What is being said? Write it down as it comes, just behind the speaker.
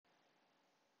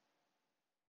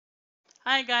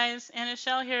Hi guys,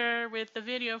 Anichelle here with the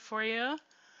video for you.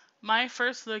 My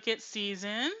first look at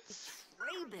seasons.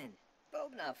 Raven,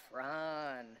 Bona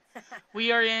Fran.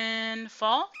 We are in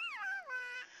fall.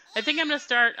 I think I'm gonna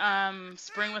start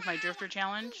spring with my drifter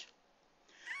challenge.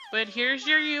 But here's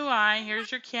your UI,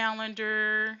 here's your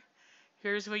calendar,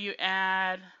 here's what you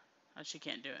add. Oh, she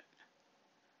can't do it.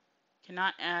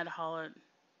 Cannot add holiday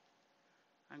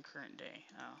on current day.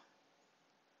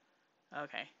 Oh,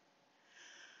 okay.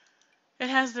 It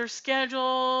has their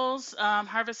schedules.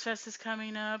 Harvest Fest is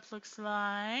coming up, looks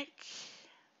like.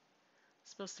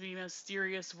 Supposed to be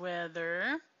mysterious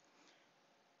weather.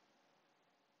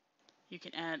 You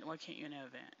can add, why can't you add an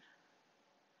event?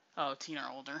 Oh, teen or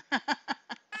older.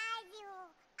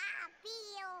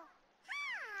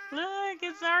 Look,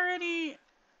 it's already,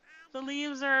 the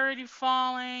leaves are already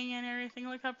falling and everything.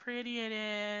 Look how pretty it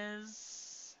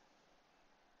is.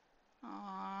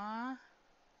 Aww.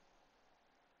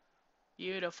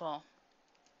 Beautiful.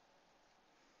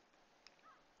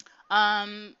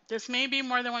 This may be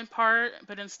more than one part,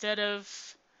 but instead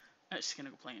of, I'm just gonna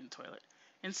go play in the toilet.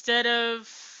 Instead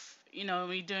of,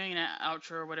 me doing an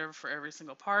outro or whatever for every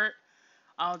single part,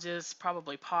 I'll just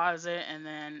probably pause it and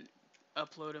then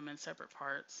upload them in separate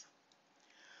parts.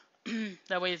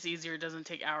 That way it's easier. It doesn't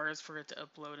take hours for it to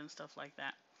upload and stuff like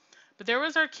that. But there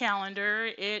was our calendar.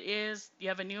 It is, you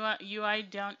have a new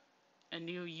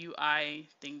UI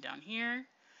thing down here.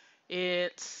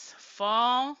 It's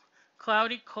fall,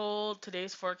 cloudy, cold.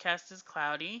 Today's forecast is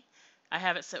cloudy. I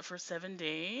have it set for 7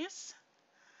 days.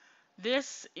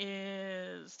 This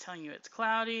is telling you it's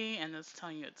cloudy, and this is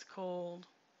telling you it's cold.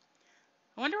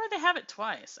 I wonder why they have it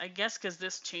twice. I guess because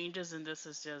this changes and this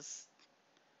is just,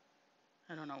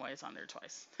 I don't know why it's on there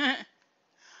twice.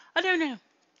 I don't know.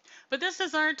 But this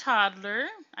is our toddler.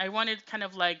 I wanted kind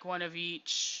of like one of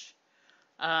each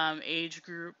age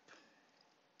group.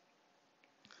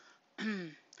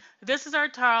 This is our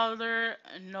toddler,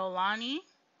 Nolani.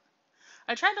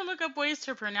 I tried to look up ways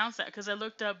to pronounce that because I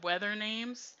looked up weather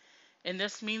names. And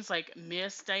this means like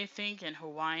mist, I think, in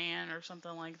Hawaiian or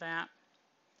something like that.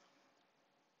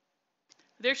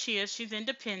 There she is. She's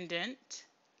independent.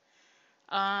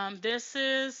 This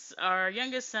is our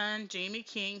youngest son, Jamie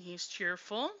King. He's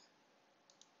cheerful.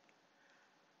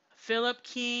 Philip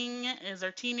King is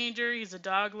our teenager. He's a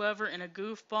dog lover and a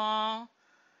goofball.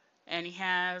 And he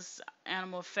has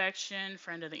animal affection,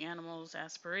 friend of the animals,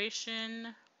 aspiration.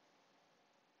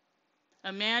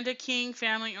 Amanda King,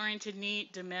 family-oriented,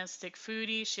 neat, domestic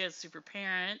foodie. She has super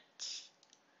parent.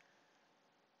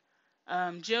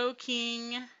 Joe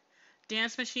King,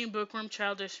 dance machine, bookworm,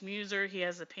 childish muser. He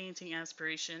has a painting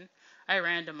aspiration. I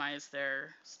randomized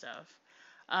their stuff.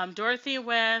 Dorothy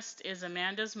West is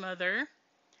Amanda's mother.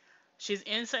 She's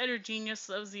insider genius,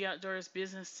 loves the outdoors,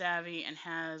 business savvy, and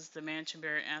has the mansion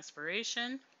bear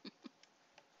aspiration.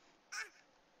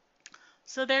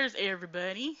 So there's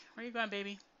everybody. Where you going,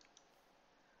 baby?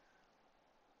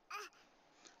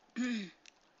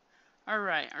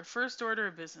 Alright, our first order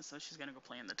of business. So she's going to go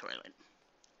play in the toilet.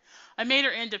 I made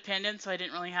her independent, so I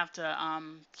didn't really have to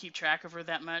keep track of her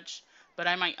that much. But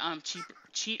I might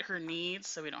cheat her needs,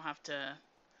 so we don't have to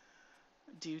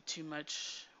do too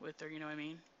much with her, you know what I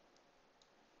mean?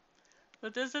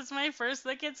 But this is my first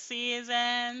look at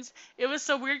seasons. It was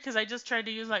so weird because I just tried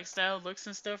to use like styled looks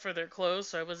and stuff for their clothes,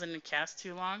 so I wasn't in cast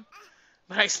too long.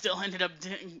 But I still ended up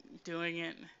doing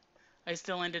it. I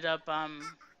still ended up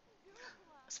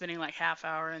spending like half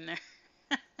hour in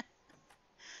there.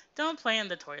 Don't play in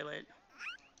the toilet.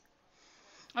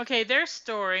 Okay, their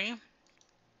story.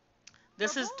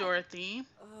 This is Dorothy.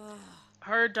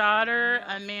 Her daughter,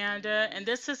 Amanda, and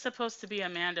this is supposed to be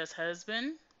Amanda's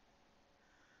husband.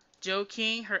 Joe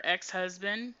King, her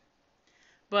ex-husband.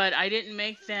 But I didn't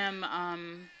make them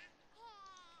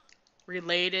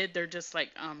related. They're just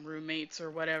like roommates or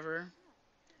whatever.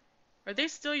 Are they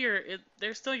still your?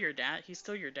 They're still your dad. He's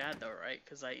still your dad though, right?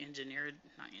 Because I engineered,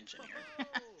 not engineered.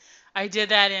 I did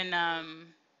that in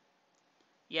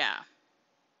yeah.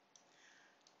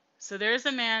 So there's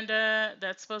Amanda.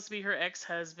 That's supposed to be her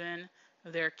ex-husband.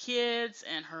 Their kids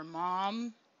and her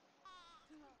mom.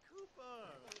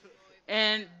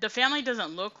 And the family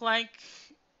doesn't look like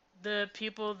the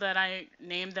people that I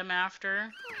named them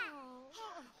after.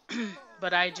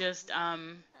 But I just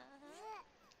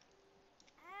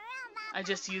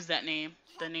used that name,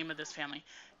 the name of this family.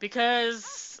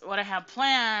 Because what I have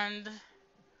planned,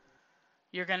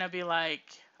 you're gonna be like,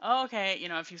 oh, okay,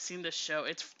 if you've seen this show,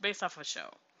 it's based off a show.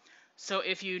 So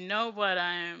if you know what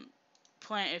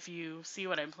if you see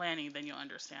what I'm planning, then you'll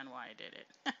understand why I did it.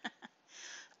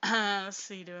 Let's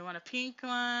see, do we want a pink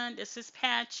one? This is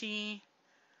Patchy.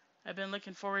 I've been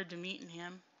looking forward to meeting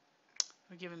him.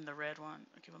 We'll give him the red one.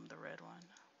 I'll give him the red one.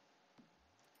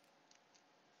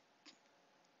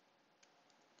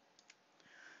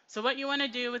 So what you want to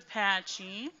do with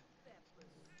Patchy,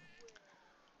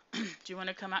 do you want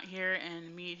to come out here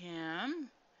and meet him?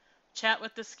 Chat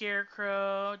with the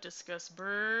Scarecrow, discuss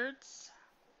birds,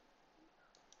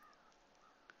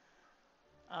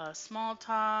 small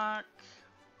talk.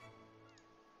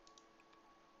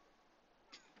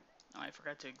 Oh, I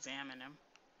forgot to examine him.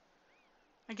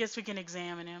 I guess we can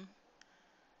examine him.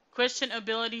 Question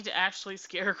ability to actually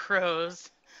scare crows.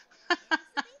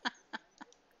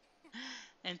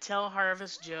 And tell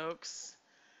harvest jokes.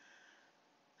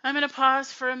 I'm going to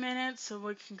pause for a minute so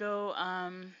we can go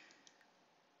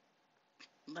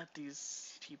let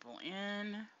these people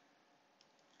in.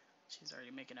 She's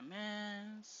already making a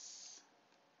mess.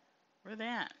 Where are they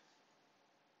at?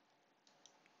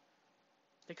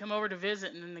 They come over to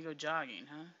visit and then they go jogging,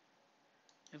 huh?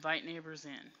 Invite neighbors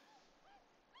in.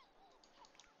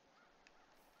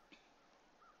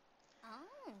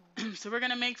 Oh. So we're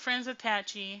going to make friends with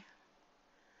Patchy.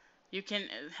 You can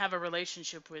have a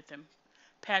relationship with him.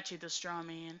 Patchy the straw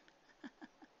man.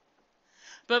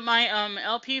 But my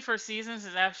LP for seasons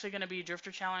is actually going to be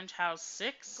Drifter Challenge House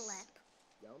 6.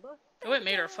 Oh, it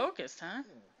made her focused, huh?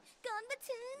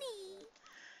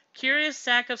 Curious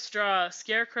sack of straw.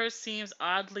 Scarecrow seems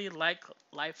oddly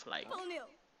lifelike.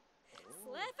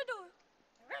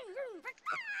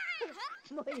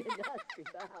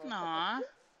 Aww.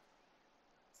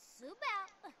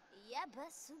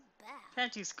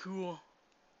 Patchy's cool.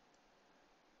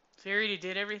 Fairy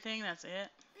did everything, that's it.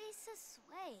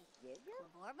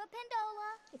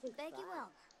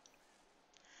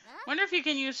 Wonder if you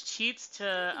can use cheats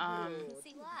to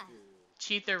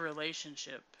cheat their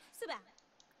relationship.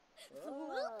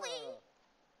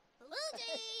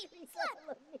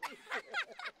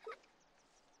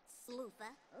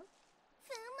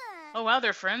 Oh wow,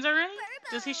 they're friends already?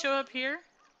 Does he show up here?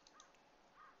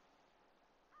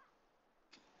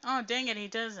 Oh dang it, he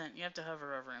doesn't. You have to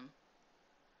hover over him.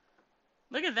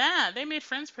 Look at that. They made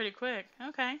friends pretty quick.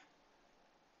 Okay.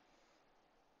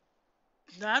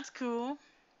 That's cool.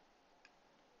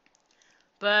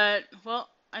 But, well,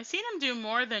 I've seen him do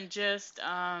more than just,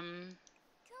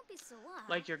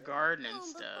 like your garden and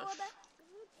stuff.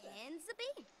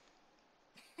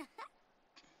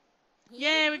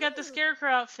 Yay, we got the Scarecrow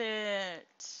outfit.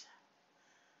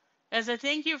 As a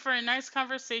thank you for a nice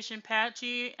conversation,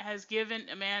 Patchy has given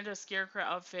Amanda a Scarecrow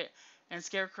outfit and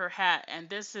Scarecrow hat, and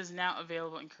this is now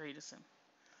available in Create a Sim.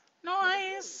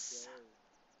 Nice!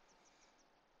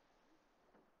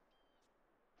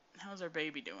 How's our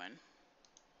baby doing?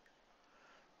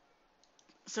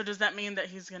 So does that mean that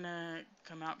he's gonna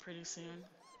come out pretty soon?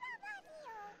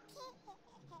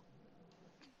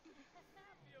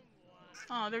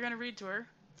 Oh, they're gonna read to her.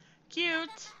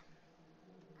 Cute!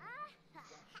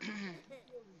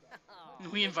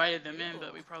 We invited them in,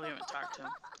 but we probably haven't talked to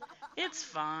them. It's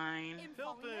fine.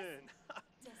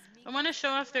 I want to show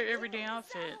off their everyday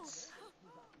outfits.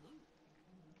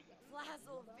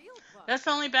 That's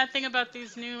the only bad thing about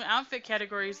these new outfit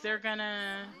categories. They're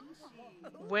gonna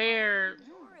wear...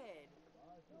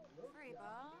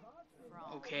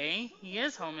 Okay, he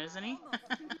is home, isn't he?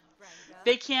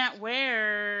 They can't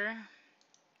wear...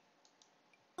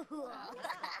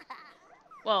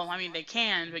 Well, I mean, they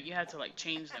can, but you have to, like,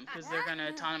 change them, because they're going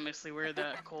to autonomously wear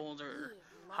the cold or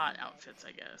hot outfits,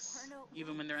 I guess,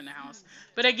 even when they're in the house.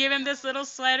 But I give him this little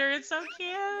sweater. It's so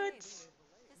cute.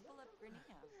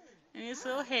 And his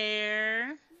little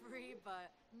hair.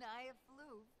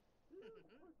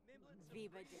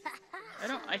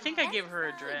 I think I gave her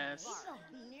a dress.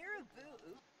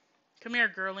 Come here,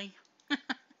 girly.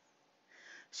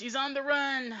 She's on the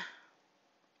run.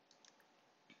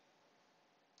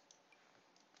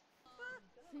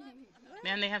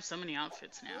 Man, they have so many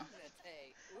outfits now.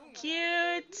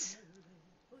 Cute.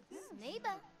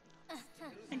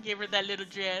 I gave her that little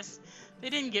dress. They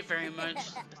didn't get very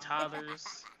much, the toddlers.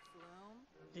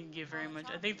 Didn't get very much.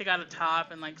 I think they got a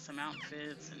top and like some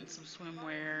outfits and some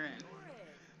swimwear.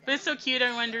 But it's so cute,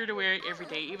 I want her to wear it every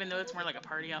day, even though it's more like a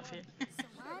party outfit.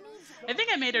 I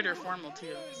think I made it her formal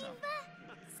too, so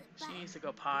she needs to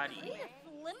go potty.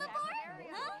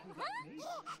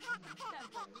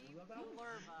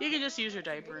 You can just use your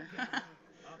diaper.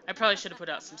 I probably should have put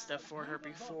out some stuff for her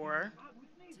before.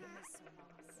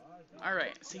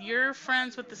 Alright, so you're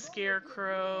friends with the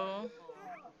Scarecrow.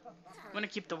 I'm going to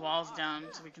keep the walls down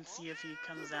so we can see if he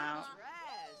comes out.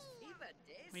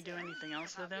 Can we do anything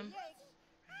else with him?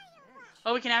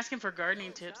 Oh, we can ask him for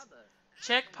gardening tips.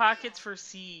 Check pockets for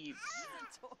seeds.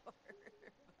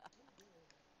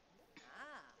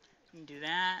 We can do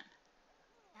that.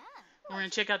 We're gonna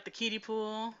check out the kiddie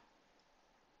pool.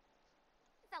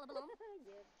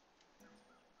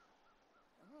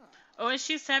 Oh, is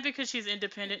she sad because she's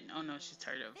independent? Oh no, she's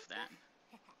tired of that.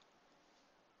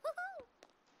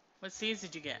 What seeds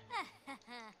did you get?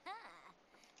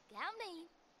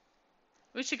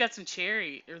 Oh, she got some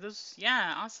cherry. Are those?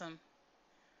 Yeah, awesome.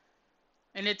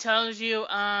 And it tells you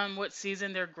what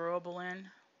season they're growable in.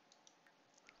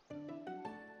 So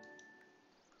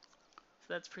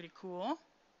that's pretty cool.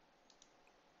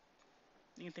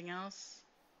 Anything else?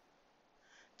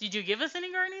 Did you give us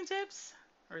any gardening tips?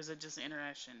 Or is it just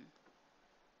interaction?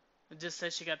 It just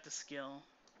says she got the skill.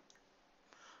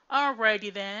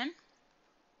 Alrighty then.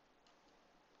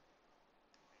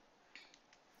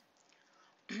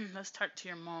 Let's talk to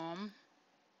your mom.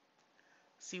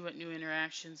 See what new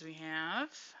interactions we have.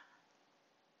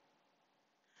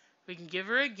 We can give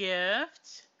her a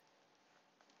gift.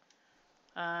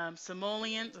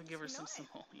 Simoleons. We'll give her some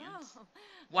simoleons.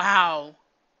 Wow.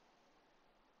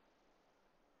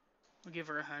 We'll give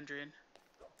her 100.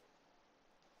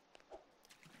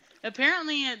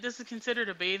 Apparently, this is considered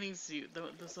a bathing suit.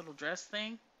 This little dress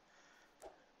thing.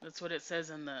 That's what it says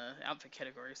in the outfit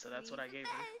category, so that's what I gave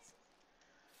her.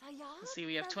 Let's see,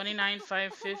 we have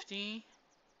 29,550.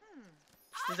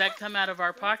 Does that come out of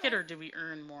our pocket, or do we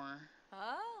earn more?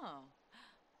 Oh,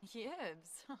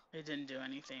 yibs. It didn't do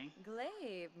anything.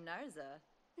 Glebe Narza.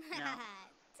 No.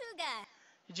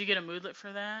 Did you get a moodlet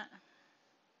for that?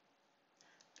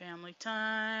 Family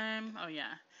time. Oh,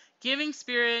 yeah. Giving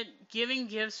spirit. Giving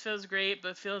gifts feels great,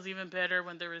 but feels even better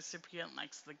when the recipient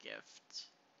likes the gift.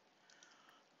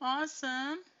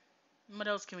 Awesome. What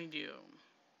else can we do?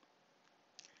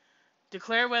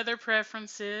 Declare weather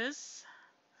preferences.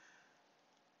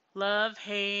 Love,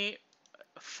 hate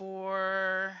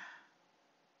for...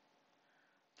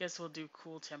 Guess we'll do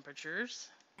cool temperatures.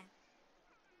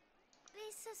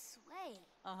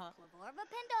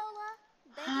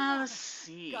 Let's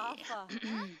see.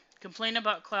 Complain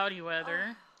about cloudy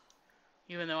weather.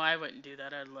 Even though I wouldn't do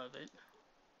that, I'd love it.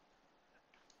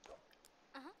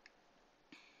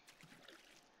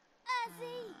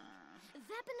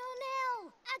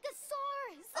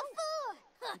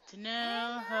 Get to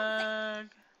know, hug.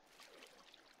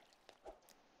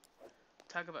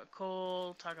 Talk about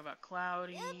cold, talk about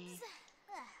cloudy.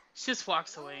 She just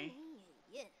walks away.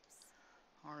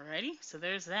 Alrighty, so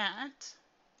there's that.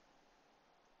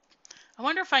 I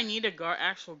wonder if I need a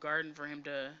actual garden for him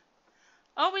to...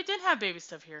 Oh, we did have baby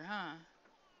stuff here, huh?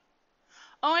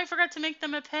 Oh, I forgot to make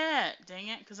them a pet. Dang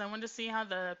it, because I wanted to see how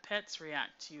the pets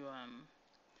react to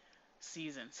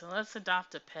season. So let's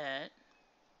adopt a pet.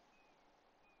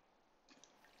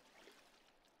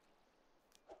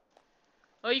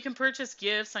 Oh, you can purchase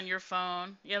gifts on your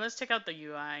phone. Yeah, let's check out the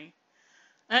UI.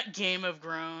 Game of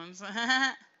Groans.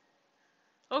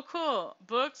 Oh, cool.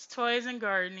 Books, toys, and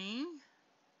gardening.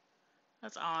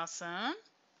 That's awesome.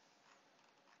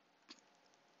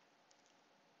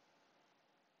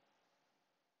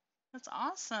 That's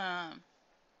awesome.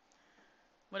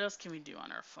 What else can we do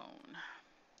on our phone?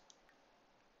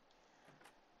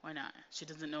 Why not? She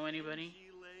doesn't know anybody?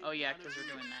 Oh, yeah, because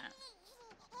we're doing that.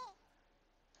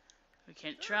 We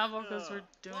can't travel because we're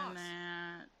doing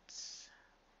that.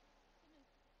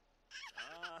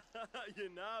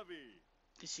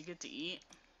 Did she get to eat?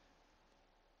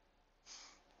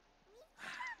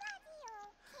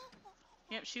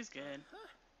 Yep, she's good.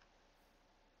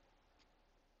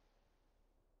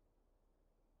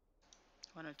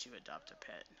 Why don't you adopt a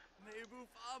pet?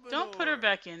 Don't put her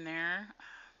back in there.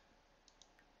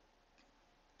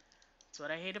 That's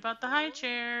what I hate about the high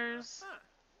chairs.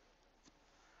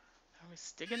 Are we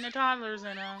sticking the toddlers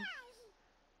in them?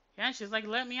 Yeah, she's like,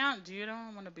 let me out, dude. I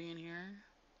don't want to be in here.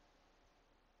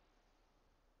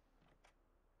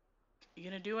 You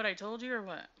gonna do what I told you or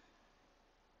what?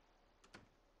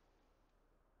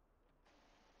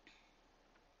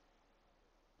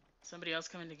 Somebody else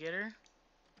coming to get her?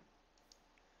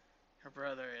 Her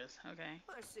brother is. Okay.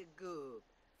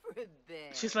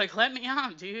 She's like, let me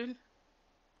out, dude.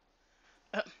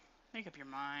 Make up your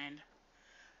mind.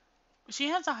 She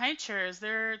has a high chair. Is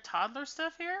there toddler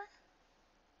stuff here?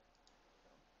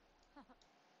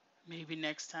 Maybe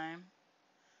next time.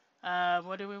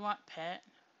 What do we want? Pet?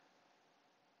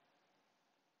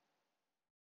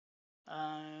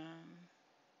 A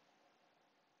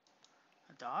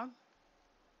dog?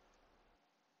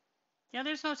 Yeah,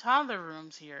 there's no toddler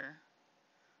rooms here.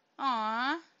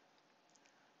 Aww.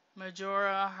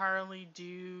 Majora, Harley,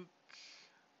 Duke,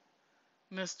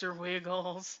 Mr.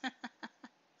 Wiggles.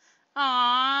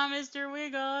 Aww, Mr.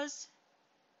 Wiggles.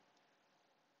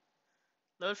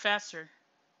 Load faster.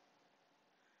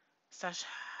 Sasha.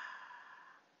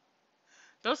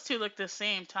 Those two look the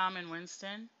same, Tom and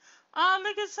Winston. Oh,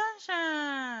 look at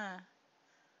Sunshine.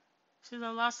 She's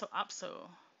a Lasso Opso.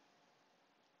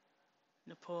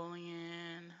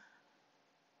 Napoleon.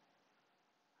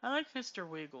 I like Mr.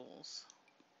 Wiggles.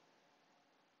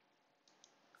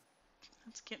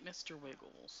 Let's get Mr.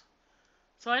 Wiggles.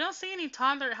 So I don't see any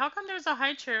toddler. How come there's a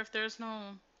high chair if there's no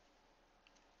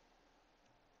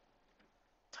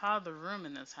toddler room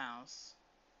in this house?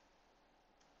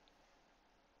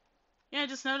 Yeah, I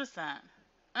just noticed that.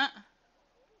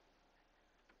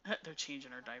 They're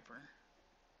changing her diaper.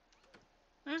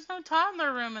 There's no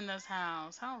toddler room in this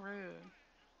house. How rude.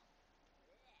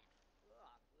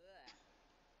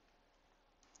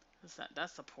 What's that?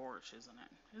 That's the porch, isn't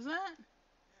it? Is that?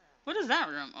 What is that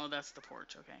room? Oh, that's the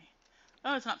porch. Okay.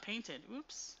 Oh, it's not painted.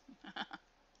 Oops.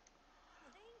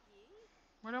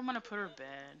 Where do I want to put her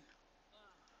bed?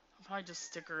 I'll probably just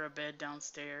stick her a bed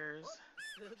downstairs.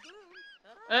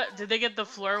 Did they get the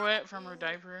floor wet from her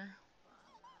diaper?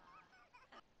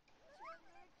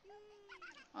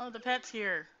 Oh, the pet's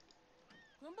here.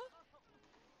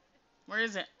 Where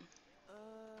is it?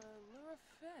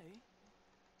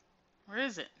 Where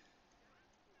is it?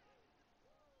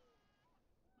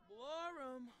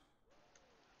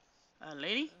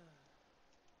 Lady?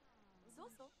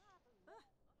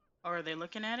 Or are they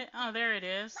looking at it? Oh, there it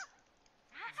is.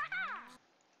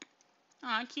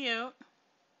 Aw, cute.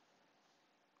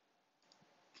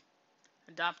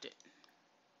 Adopt it.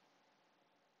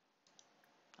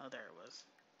 Oh, there it was.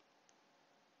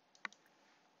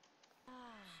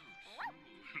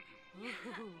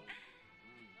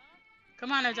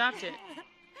 Come on, adopt it.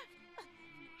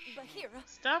 Bahira.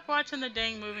 Stop watching the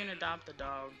dang movie and adopt the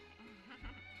dog.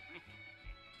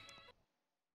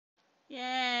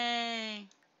 Yay!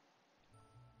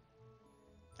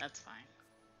 That's fine.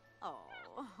 Oh,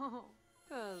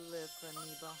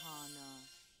 Kalifani Bahana.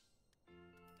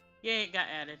 Yay, it got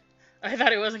added. I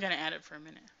thought it wasn't going to add it for a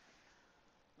minute.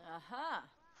 Aha.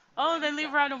 Oh, they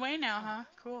leave right away now, huh?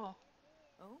 Cool.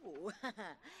 Oh,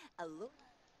 a look.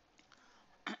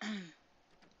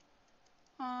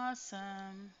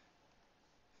 Awesome.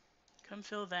 Come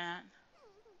fill that.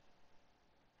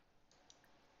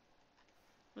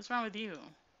 What's wrong with you?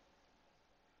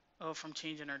 Oh, from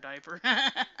changing her diaper.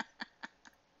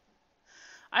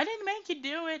 I didn't make you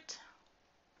do it.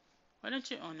 Why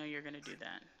don't you? Oh, no, you're going to do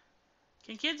that.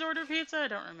 Can kids order pizza? I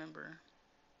don't remember.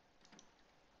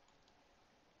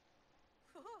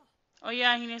 Oh,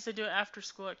 yeah, he needs to do an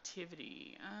after-school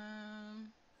activity.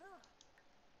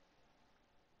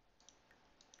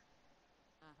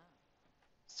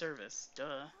 Service.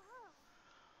 Duh.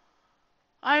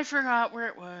 I forgot where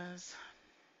it was.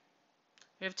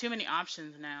 We have too many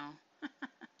options now.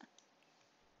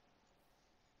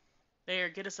 There,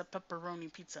 get us a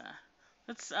pepperoni pizza.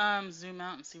 Let's zoom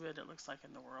out and see what it looks like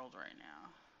in the world right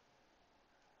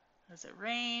now. Is it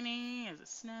raining? Is it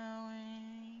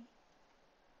snowing?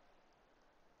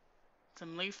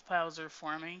 Some leaf piles are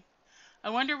forming. I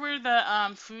wonder where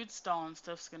the food stall and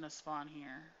stuff's gonna spawn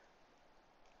here.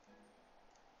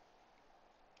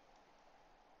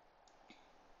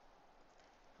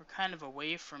 We're kind of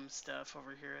away from stuff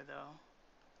over here, though.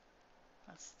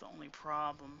 That's the only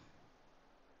problem.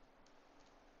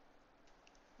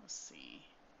 Let's see.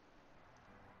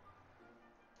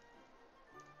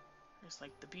 There's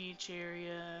like the beach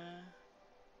area.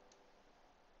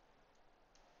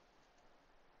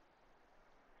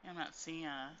 I'm not seeing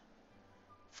a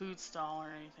food stall or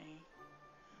anything.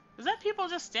 Is that people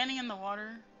just standing in the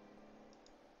water?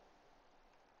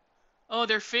 Oh,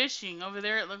 they're fishing. Over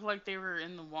there it looked like they were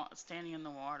in the standing in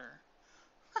the water.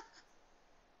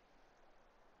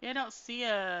 Yeah, I don't see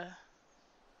a...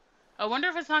 I wonder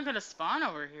if it's not going to spawn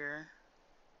over here.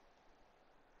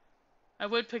 I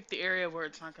would pick the area where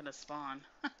it's not going to spawn.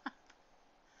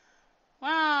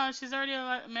 Wow, she's already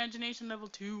at imagination level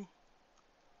 2.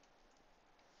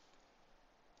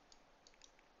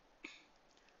 Is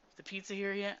the pizza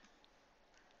here yet?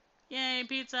 Yay,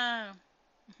 pizza!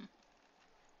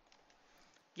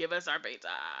 Give us our pizza.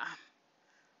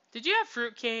 Did you have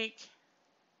fruitcake?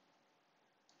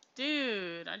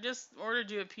 Dude, I just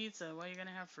ordered you a pizza. Why are you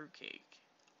gonna have fruitcake?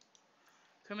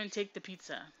 Come and take the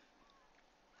pizza.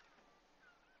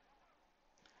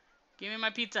 Give me my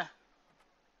pizza.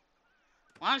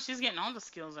 Wow, she's getting all the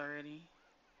skills already.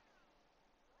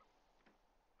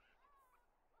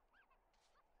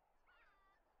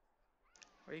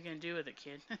 What are you gonna do with it,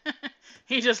 kid?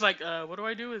 He's just like, what do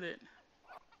I do with it?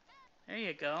 There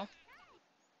you go.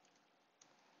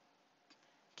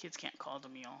 Kids can't call the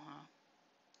meal, huh?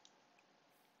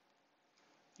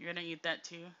 You're gonna eat that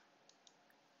too?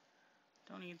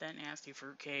 Don't eat that nasty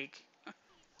fruitcake.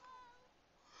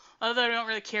 Although I don't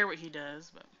really care what he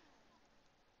does, but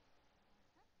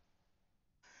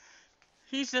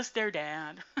he's just their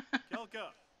dad.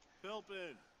 Kelka,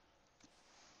 Pilpin.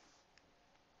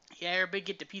 Yeah, everybody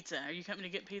get the pizza. Are you coming to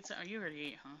get pizza? Oh, you already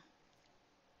ate, huh?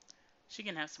 She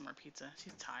can have some more pizza.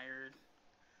 She's tired.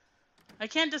 I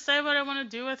can't decide what I want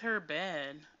to do with her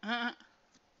bed.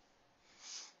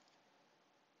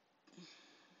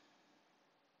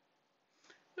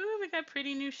 Ooh, we got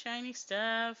pretty new shiny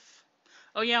stuff.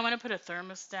 Oh yeah, I want to put a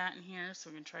thermostat in here so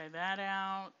we can try that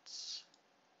out.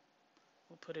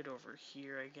 We'll put it over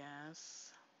here, I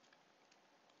guess.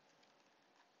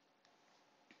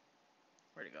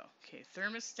 Where'd it go? Okay,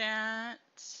 thermostat.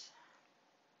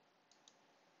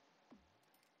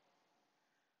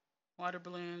 Water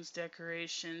balloons,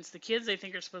 decorations. The kids, I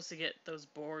think, are supposed to get those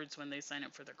boards when they sign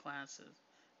up for their classes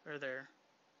or their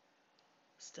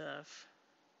stuff.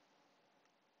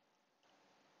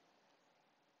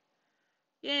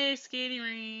 Yay, skating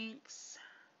rinks.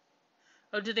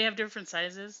 Oh, do they have different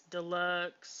sizes?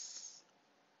 Deluxe,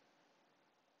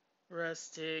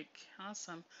 rustic,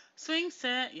 awesome. Swing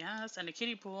set, yes, and a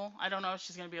kiddie pool. I don't know if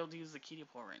she's going to be able to use the kiddie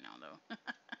pool right now, though.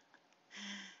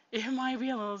 It might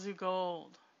be a little too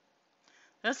cold.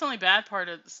 That's the only bad part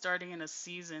of starting in a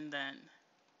season then.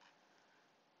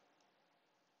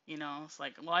 You know, it's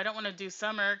like, well, I don't want to do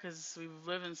summer because we've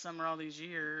lived in summer all these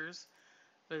years.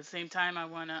 But at the same time, I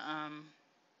want to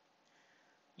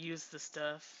use the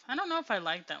stuff. I don't know if I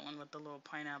like that one with the little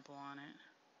pineapple on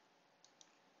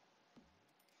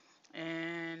it.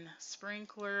 And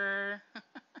sprinkler.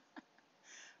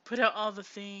 Put out all the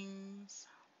things.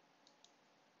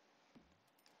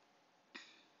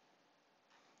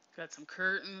 Got some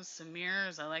curtains, some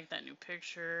mirrors. I like that new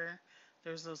picture.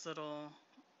 There's those little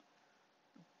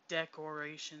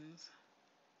decorations.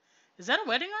 Is that a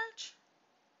wedding arch?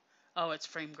 Oh, it's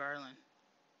framed garland.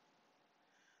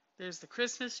 There's the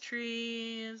Christmas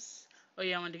trees. Oh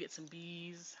yeah, I wanted to get some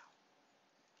bees.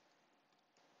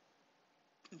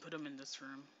 And put them in this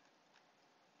room.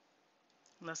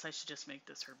 Unless I should just make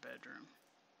this her bedroom.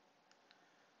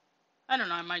 I don't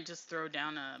know, I might just throw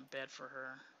down a bed for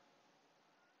her.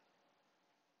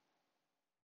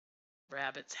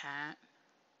 Rabbit's hat.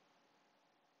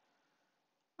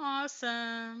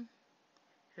 Awesome.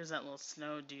 Here's that little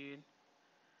snow dude.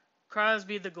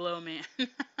 Crosby the Glow Man.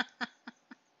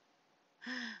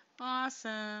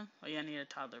 Awesome. Oh yeah, I need a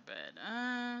toddler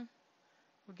bed.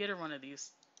 We'll get her one of these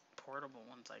portable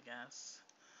ones, I guess.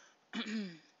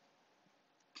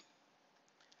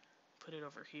 Put it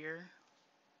over here.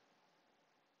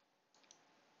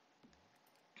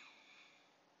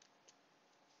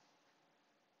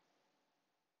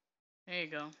 There you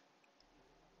go.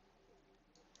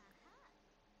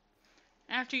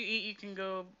 After you eat, you can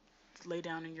go lay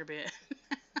down in your bed.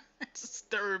 Just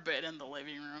throw her bed in the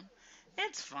living room.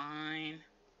 It's fine.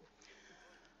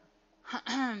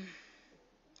 Where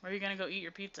are you gonna go eat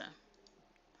your pizza?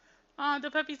 Oh,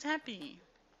 the puppy's happy.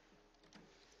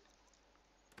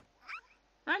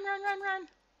 Run, run, run, run.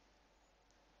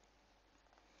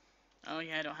 Oh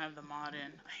yeah, I don't have the mod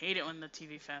in. I hate it when the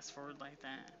TV fast forward like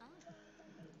that.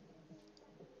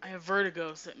 I have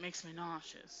vertigo, so it makes me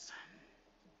nauseous.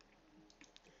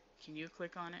 Can you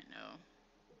click on it? No.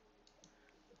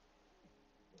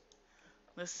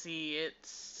 Let's see,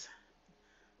 it's...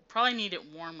 Probably need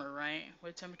it warmer, right?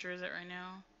 What temperature is it right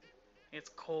now? It's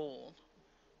cold.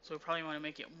 So we probably want to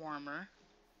make it warmer.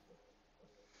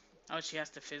 Oh, she has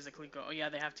to physically go. Oh yeah,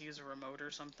 they have to use a remote or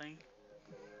something.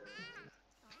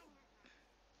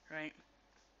 Right?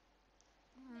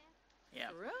 Yeah.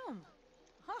 Room.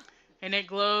 Huh. And it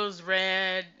glows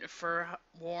red for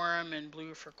warm and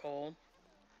blue for cold.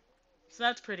 So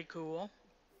that's pretty cool.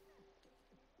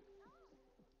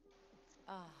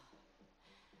 Ah.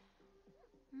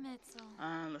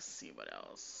 Mitzel. Let's see what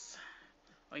else.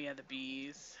 Oh yeah, the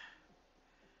bees.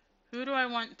 Who do I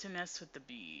want to mess with the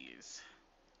bees?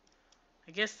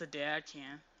 I guess the dad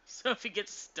can. So if he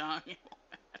gets stung, it won't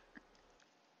matter.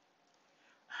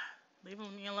 Leave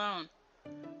me alone.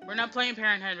 We're not playing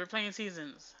Parenthood, we're playing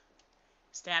Seasons.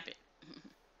 Stab it.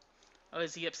 Oh,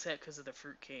 is he upset because of the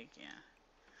fruitcake?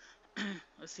 Yeah.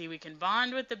 Let's see, we can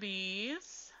bond with the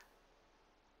bees.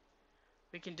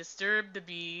 We can disturb the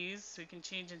bees. We can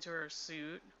change into her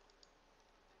suit.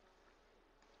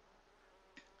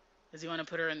 Does he want to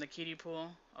put her in the kiddie pool?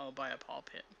 Oh, by a paw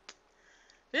pit.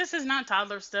 This is not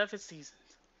toddler stuff, it's Seasons.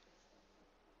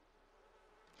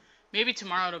 Maybe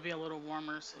tomorrow it'll be a little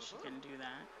warmer so she can do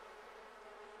that.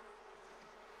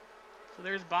 So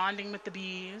there's bonding with the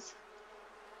bees.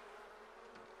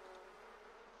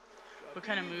 What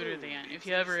kind of mood are they in? If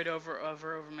you hover it over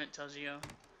it tells you.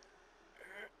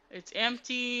 It's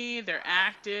empty, they're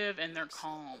active, and they're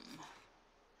calm.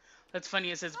 That's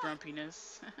funny, it says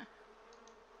grumpiness.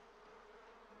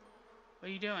 What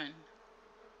are you doing?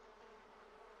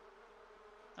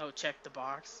 Oh, check the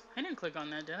box. I didn't click on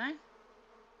that, did I?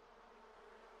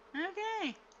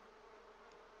 Okay.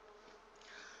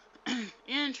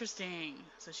 Interesting.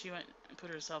 So she went and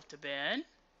put herself to bed.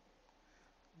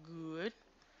 Good.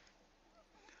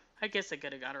 I guess I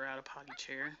could have got her out of potty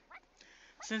chair.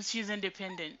 Since she's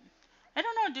independent. I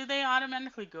don't know, do they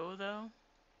automatically go though?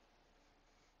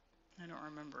 I don't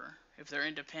remember. If they're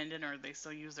independent or they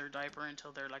still use their diaper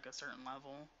until they're like a certain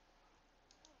level.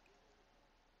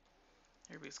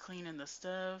 Everybody's cleaning the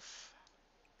stuff.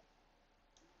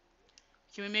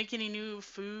 Can we make any new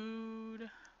food?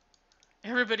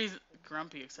 Everybody's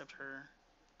grumpy except her.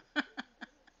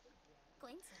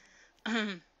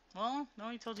 Well, no,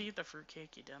 he told you to eat the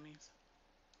fruitcake, you dummies.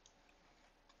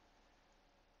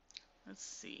 Let's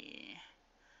see.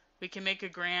 We can make a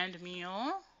grand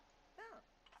meal.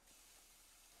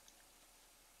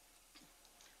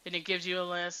 And it gives you a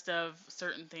list of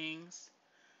certain things.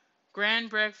 Grand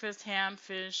breakfast, ham,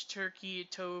 fish, turkey,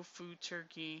 tofu,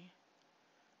 turkey.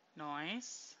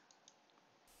 Nice.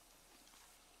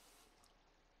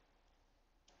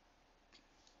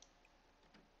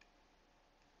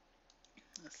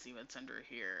 Let's see what's under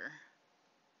here.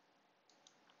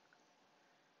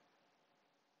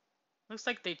 Looks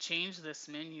like they changed this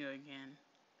menu again.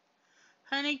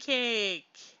 Honey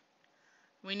cake.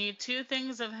 We need 2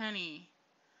 things of honey.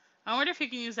 I wonder if you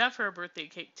can use that for a birthday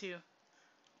cake too.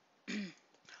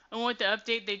 And with the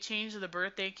update, they changed the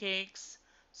birthday cakes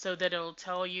so that it'll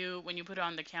tell you when you put it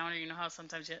on the counter. You know how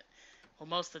sometimes well,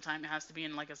 most of the time it has to be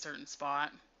in like a certain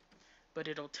spot, but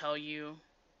it'll tell you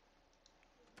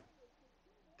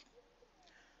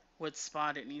what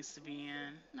spot it needs to be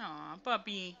in. Aw,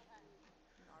 puppy.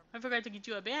 I forgot to get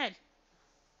you a bed.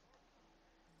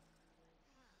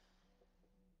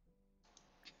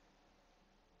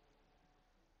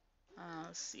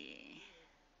 Let's see.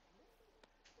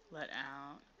 Let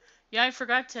out. Yeah, I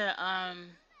forgot to,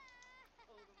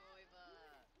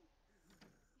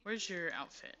 where's your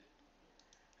outfit?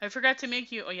 I forgot to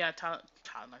make you, oh yeah, toddlers.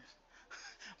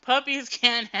 Puppies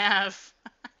can't have,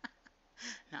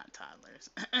 not toddlers.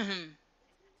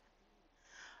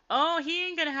 Oh, he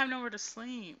ain't gonna have nowhere to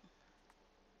sleep.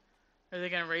 Are they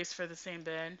gonna race for the same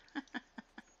bed?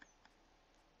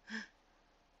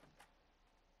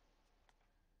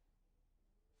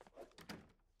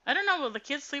 I don't know, will the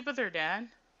kids sleep with their dad?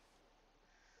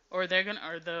 Or are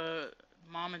the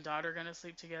mom and daughter gonna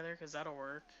sleep together? Because that'll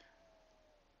work.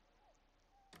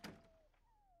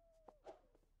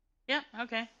 Yep,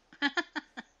 okay.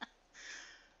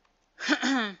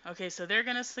 Okay, so they're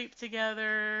gonna sleep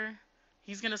together.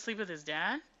 He's gonna sleep with his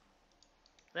dad?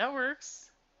 That works.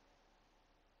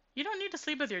 You don't need to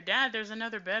sleep with your dad. There's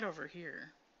another bed over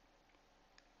here.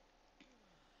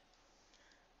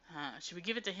 Should we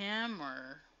give it to him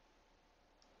or...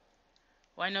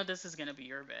 Well, I know this is gonna be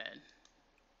your bed.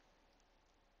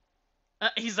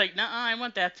 He's like, nuh-uh, I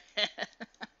want that bed.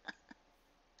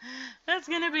 That's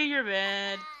gonna be your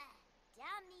bed.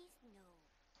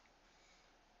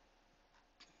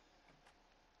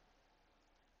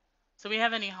 So we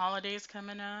have any holidays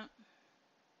coming up?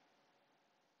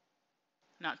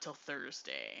 Not till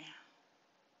Thursday.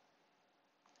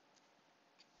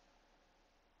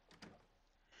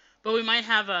 But we might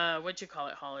have a,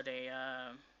 holiday?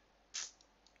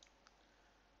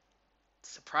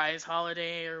 Surprise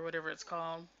holiday or whatever it's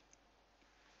called.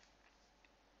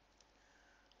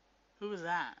 Who was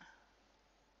that?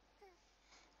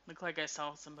 Looked like I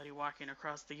saw somebody walking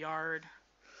across the yard.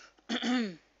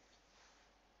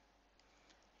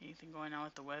 Anything going on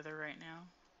with the weather right now?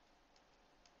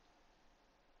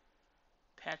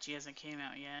 Patchy hasn't came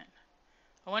out yet.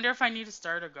 I wonder if I need to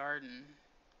start a garden.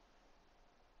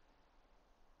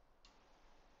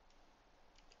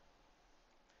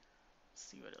 Let's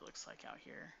see what it looks like out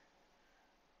here.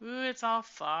 Ooh, it's all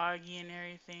foggy and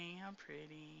everything. How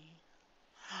pretty.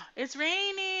 It's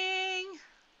raining!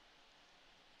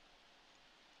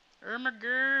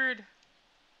 Ermagerd.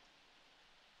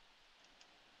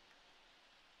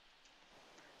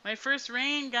 My first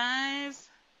rain, guys.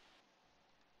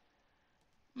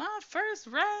 My first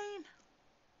rain.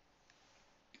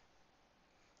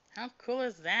 How cool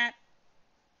is that?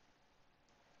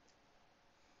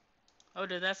 Oh,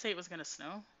 did that say it was gonna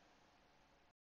snow?